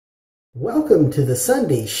Welcome to the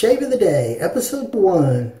Sunday Shave of the Day, Episode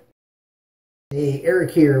 1. Hey,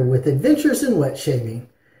 Eric here with Adventures in Wet Shaving.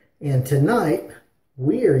 And tonight,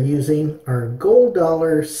 we are using our Gold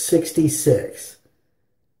Dollar 66.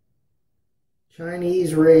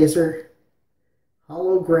 Chinese razor,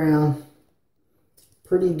 hollow ground,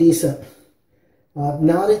 pretty decent.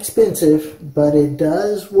 Not expensive, but it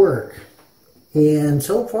does work. And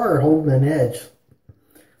so far, holding an edge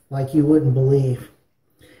like you wouldn't believe.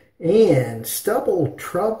 And Stubble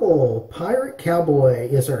Trubble Pirate Cowboy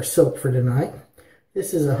is our soap for tonight.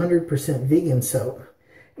 This is 100% vegan soap.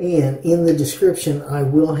 And in the description, I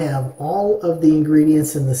will have all of the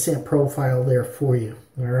ingredients and the scent profile there for you.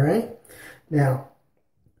 All right. Now,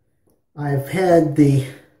 I've had the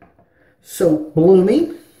soap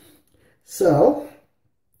blooming. So,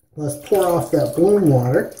 let's pour off that bloom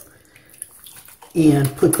water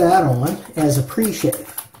and put that on as a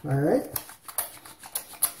pre-shave. All right.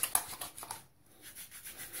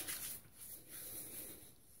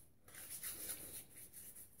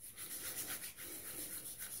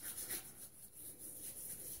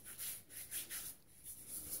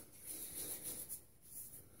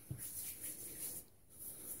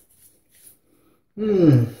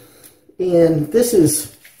 And this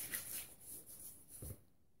is,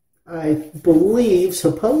 I believe,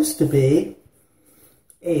 supposed to be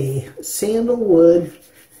a sandalwood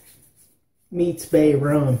meets bay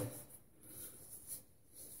rum.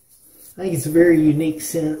 I think it's a very unique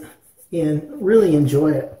scent and really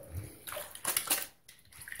enjoy it.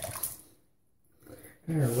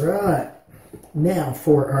 All right, now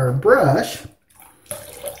for our brush,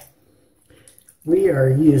 we are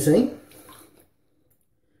using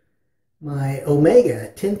my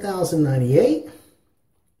Omega 10098,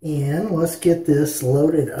 and let's get this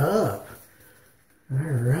loaded up. All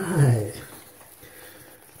right.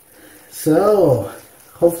 So,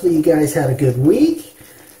 hopefully you guys had a good week.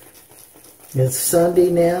 It's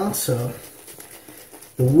Sunday now, so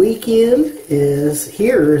the weekend is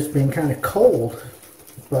here. It's been kind of cold,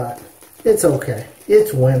 but it's okay.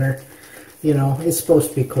 It's winter. You know, it's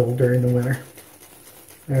supposed to be cold during the winter.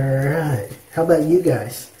 All right. How about you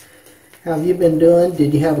guys? How have you been doing?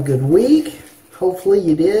 Did you have a good week? Hopefully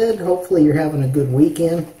you did. Hopefully you're having a good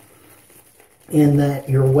weekend and that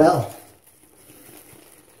you're well.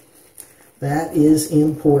 That is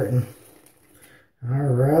important. All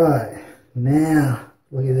right. Now,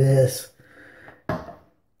 look at this.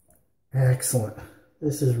 Excellent.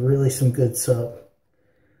 This is really some good soap.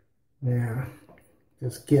 Now,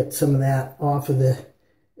 just get some of that off of the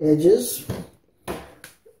edges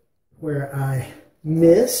where I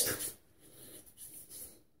missed.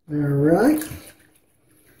 All right.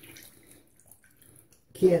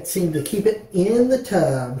 Can't seem to keep it in the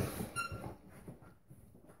tub.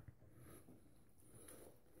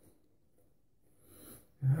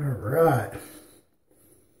 All right.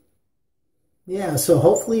 Yeah, so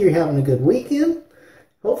hopefully you're having a good weekend.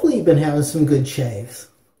 Hopefully you've been having some good shaves.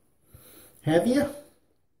 Have you?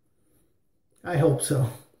 I hope so.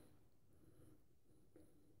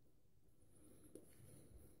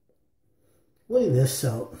 Look at this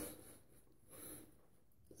soap.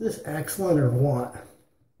 Is this excellent or what?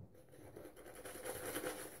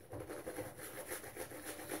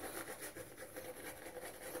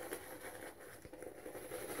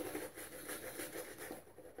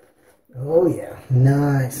 Oh yeah,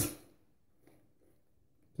 nice.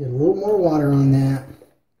 Get a little more water on that.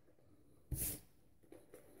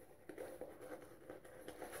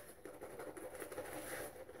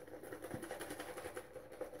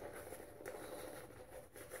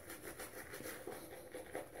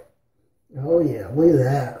 Oh yeah, look at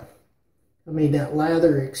that. I mean, that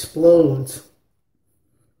lather explodes.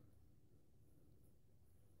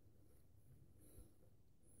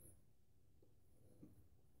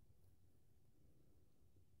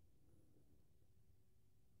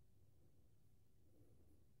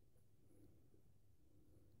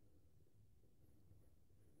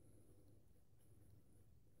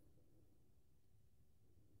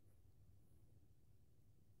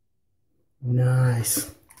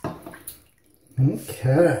 Nice.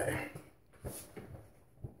 Okay.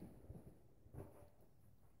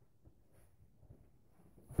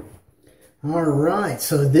 All right,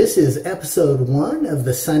 so this is episode 1 of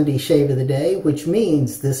the Sunday Shave of the Day, which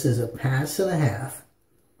means this is a pass and a half.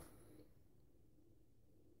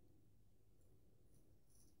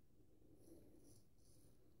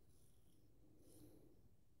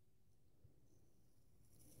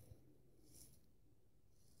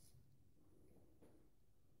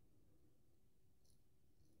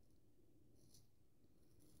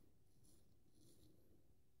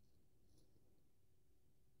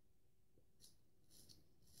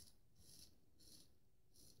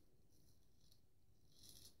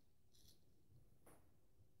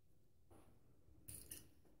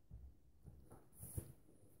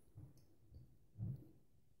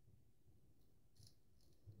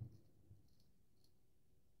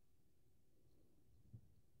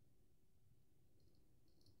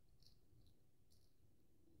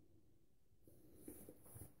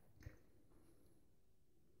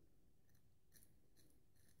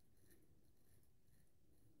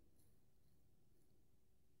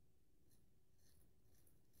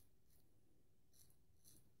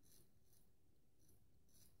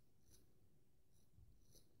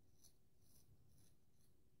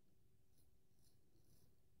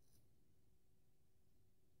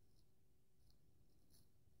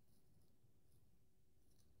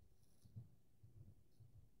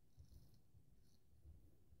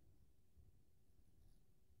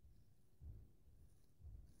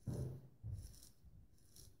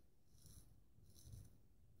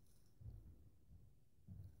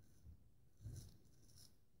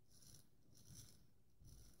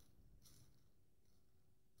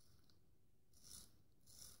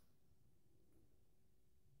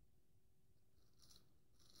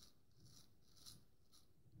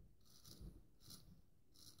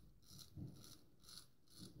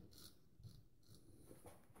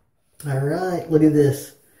 All right, look at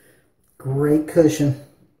this. Great cushion.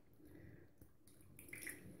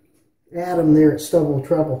 Adam there at Stubble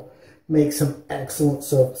Trubble makes some excellent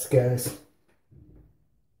soaps, guys.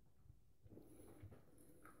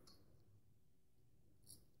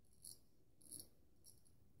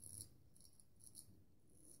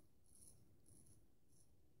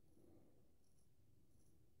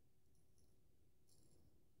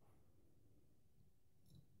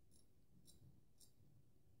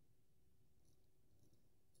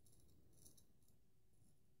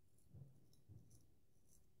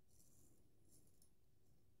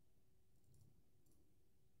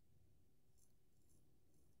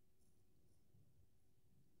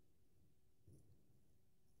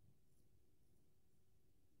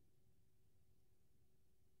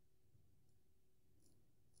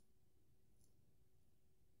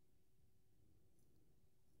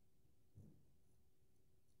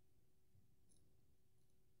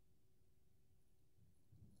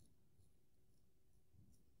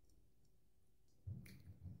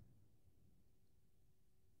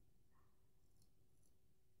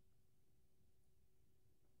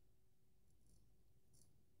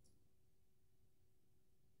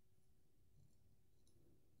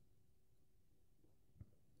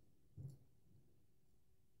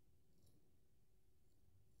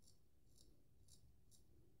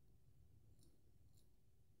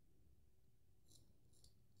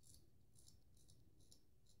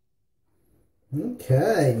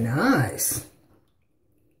 Okay, nice.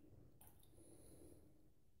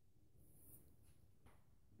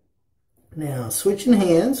 Now, switching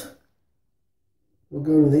hands. We'll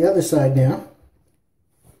go to the other side now.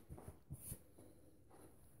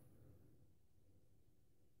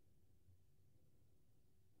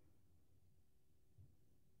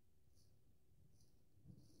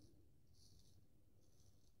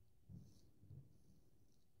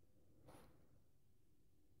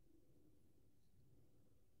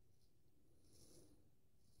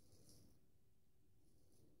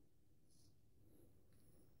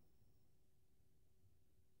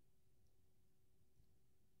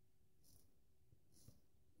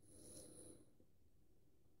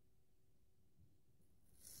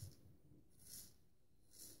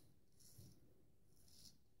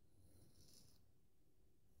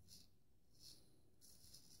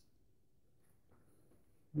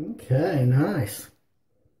 Okay, nice.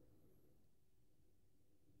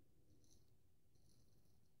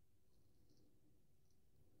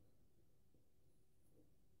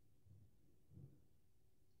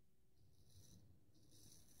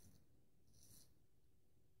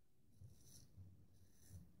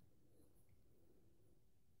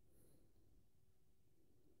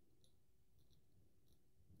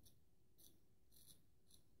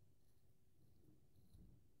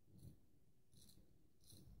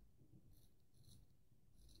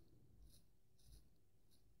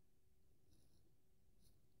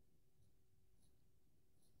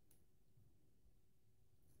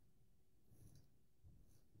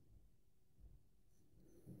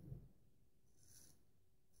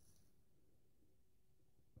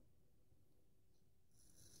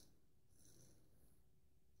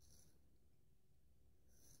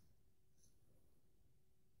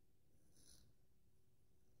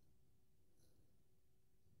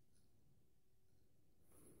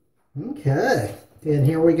 Okay, and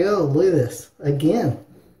here we go. Look at this. Again,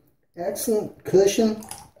 excellent cushion.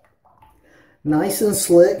 Nice and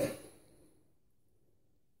slick.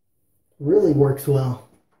 Really works well.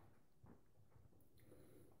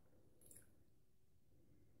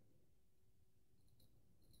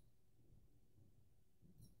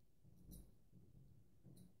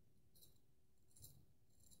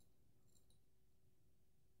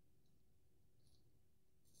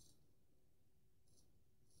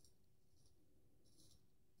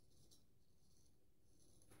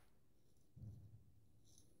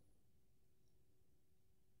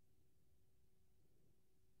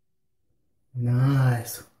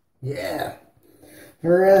 Nice. Yeah.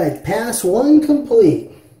 All right, pass one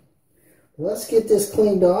complete. Let's get this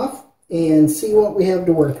cleaned off and see what we have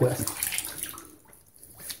to work with.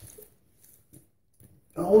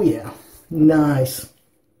 Oh yeah, nice.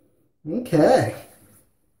 Okay.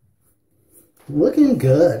 Looking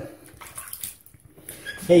good.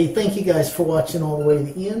 Hey, thank you guys for watching all the way to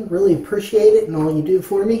the end. Really appreciate it and all you do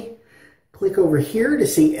for me. Click over here to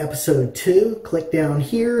see episode 2. Click down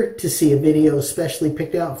here to see a video specially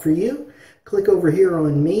picked out for you. Click over here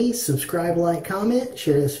on me, subscribe, like, comment,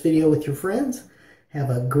 share this video with your friends. Have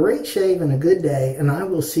a great shave and a good day, and I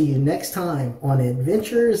will see you next time on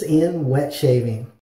Adventures in Wet Shaving.